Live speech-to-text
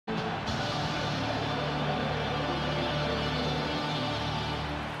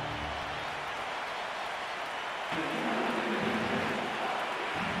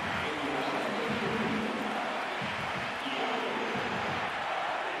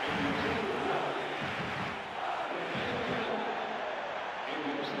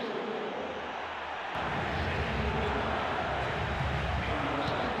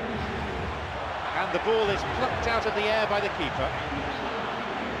And the ball is plucked out of the air by the keeper.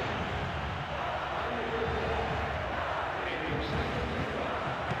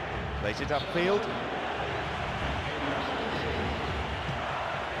 Plays it upfield.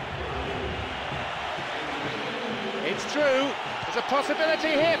 It's through. There's a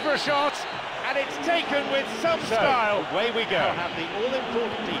possibility here for a shot, and it's taken with some style. Away we go. We'll have the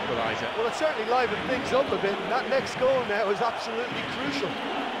all-important equaliser. Well, it certainly livened things up a bit, and that next goal now is absolutely crucial.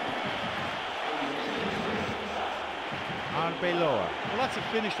 Arbeloa. Well, that's a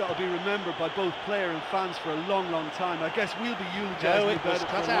finish that'll be remembered by both player and fans for a long, long time. I guess we'll be eulogising about it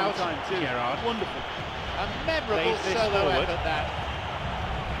for a long time too. Gerard. Wonderful. A memorable solo effort, that.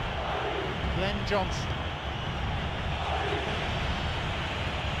 Glenn Johnson.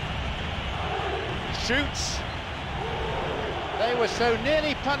 Shoots. They were so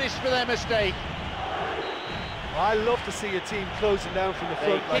nearly punished for their mistake. I love to see a team closing down from the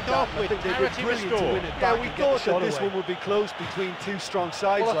front like that. I think they did brilliant to win it back. Yeah, we thought that this one would be close between two strong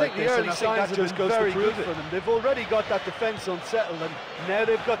sides like this, and I think that just goes very good for them. They've already got that defence unsettled, and now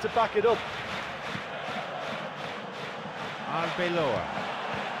they've got to back it up. Arbeloa.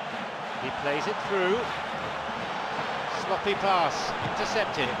 He plays it through. Sloppy pass,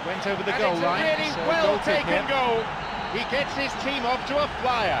 intercepted. It went over the goal line. It's a really well-taken goal. He gets his team off to a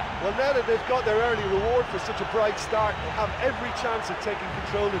flyer. Well, now that they've got their early reward for such a bright start, they have every chance of taking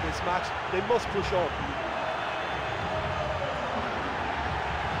control of this match. They must push on.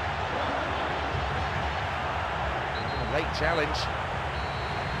 A late challenge.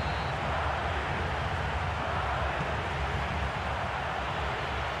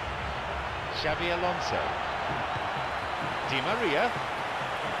 Xabi Alonso. Di Maria.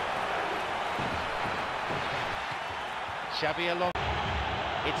 Xabi Alonso.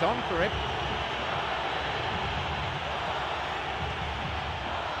 It's on for him.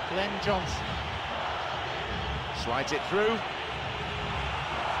 Glenn Johnson. Slides it through.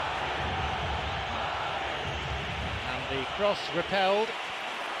 And the cross repelled.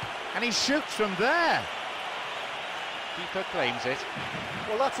 And he shoots from there. Keeper claims it.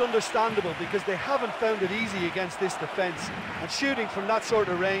 Well, that's understandable because they haven't found it easy against this defence. And shooting from that sort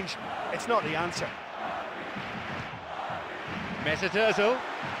of range, it's not the answer. Mesut Ozil.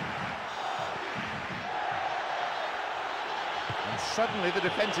 And suddenly the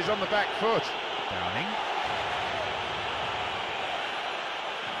defence is on the back foot. Downing.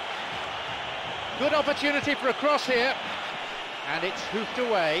 Good opportunity for a cross here. And it's hoofed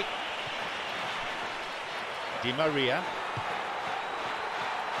away. Di Maria.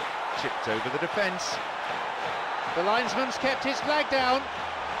 Chipped over the defence. The linesman's kept his flag down.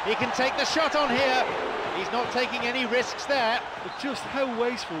 He can take the shot on here. He's not taking any risks there. But just how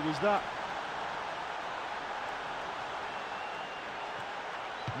wasteful was that?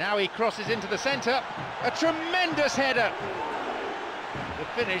 Now he crosses into the centre. A tremendous header. The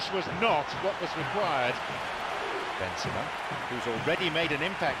finish was not what was required. Benzema, who's already made an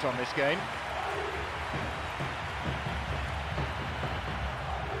impact on this game.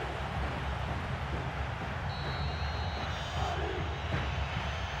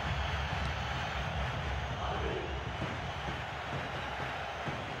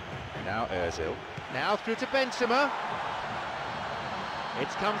 Now Ozil. Now through to Benzema.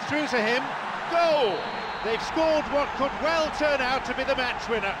 It's come through to him. Goal! They've scored what could well turn out to be the match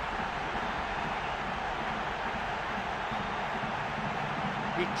winner.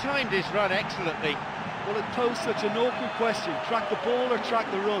 He timed his run excellently. Well, it posed such an awkward question. Track the ball or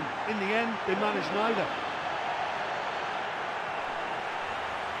track the run? In the end, they managed neither.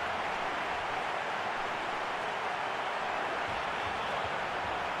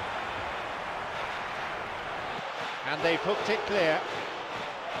 And they've hooked it clear.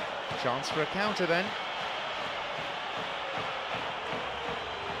 Chance for a counter then.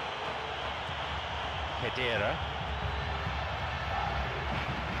 Hedera.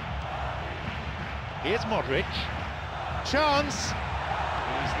 Here's Modric. Chance!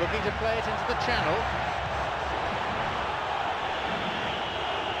 He's looking to play it into the channel.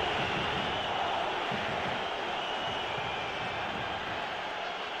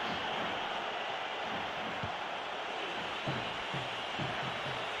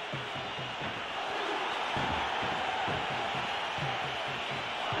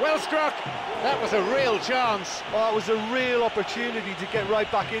 Well struck. That was a real chance. Well, it was a real opportunity to get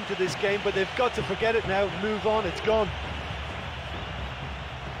right back into this game, but they've got to forget it now, move on, it's gone.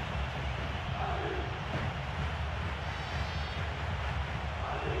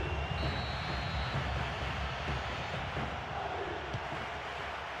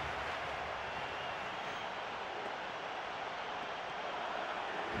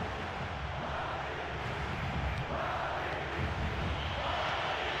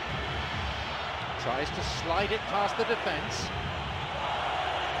 Tries to slide it past the defence.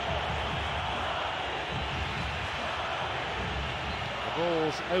 The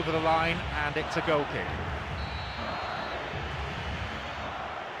ball's over the line and it's a goal kick.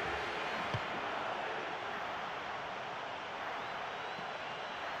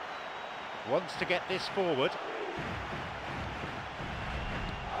 Wants to get this forward.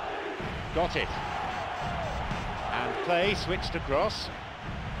 Got it. And play switched across.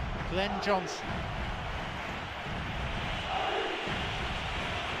 Glenn Johnson.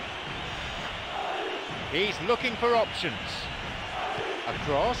 He's looking for options.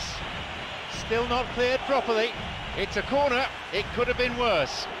 Across. Still not cleared properly. It's a corner. It could have been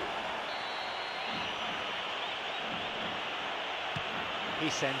worse. He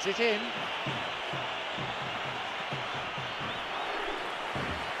sends it in.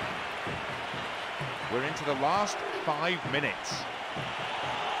 We're into the last 5 minutes.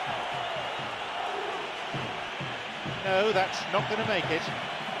 No, that's not going to make it.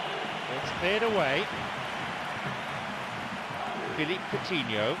 It's cleared away. Philippe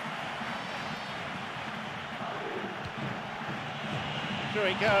Coutinho. Through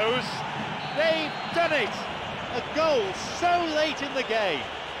it goes. They've done it! A goal so late in the game.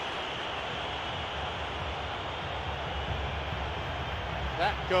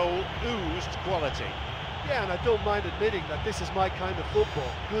 That goal oozed quality. Yeah, and I don't mind admitting that this is my kind of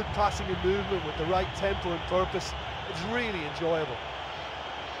football. Good passing and movement with the right tempo and purpose. It's really enjoyable.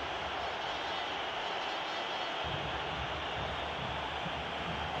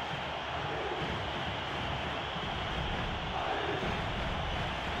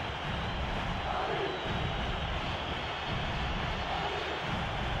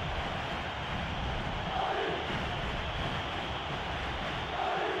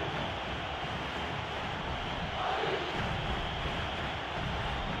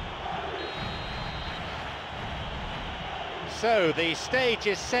 So the stage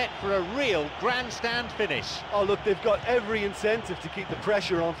is set for a real grandstand finish. Oh look, they've got every incentive to keep the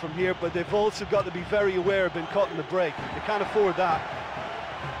pressure on from here, but they've also got to be very aware of being caught in the break. They can't afford that.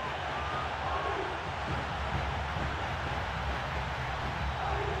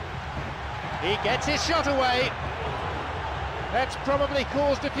 He gets his shot away. That's probably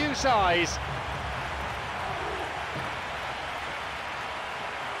caused a few sighs.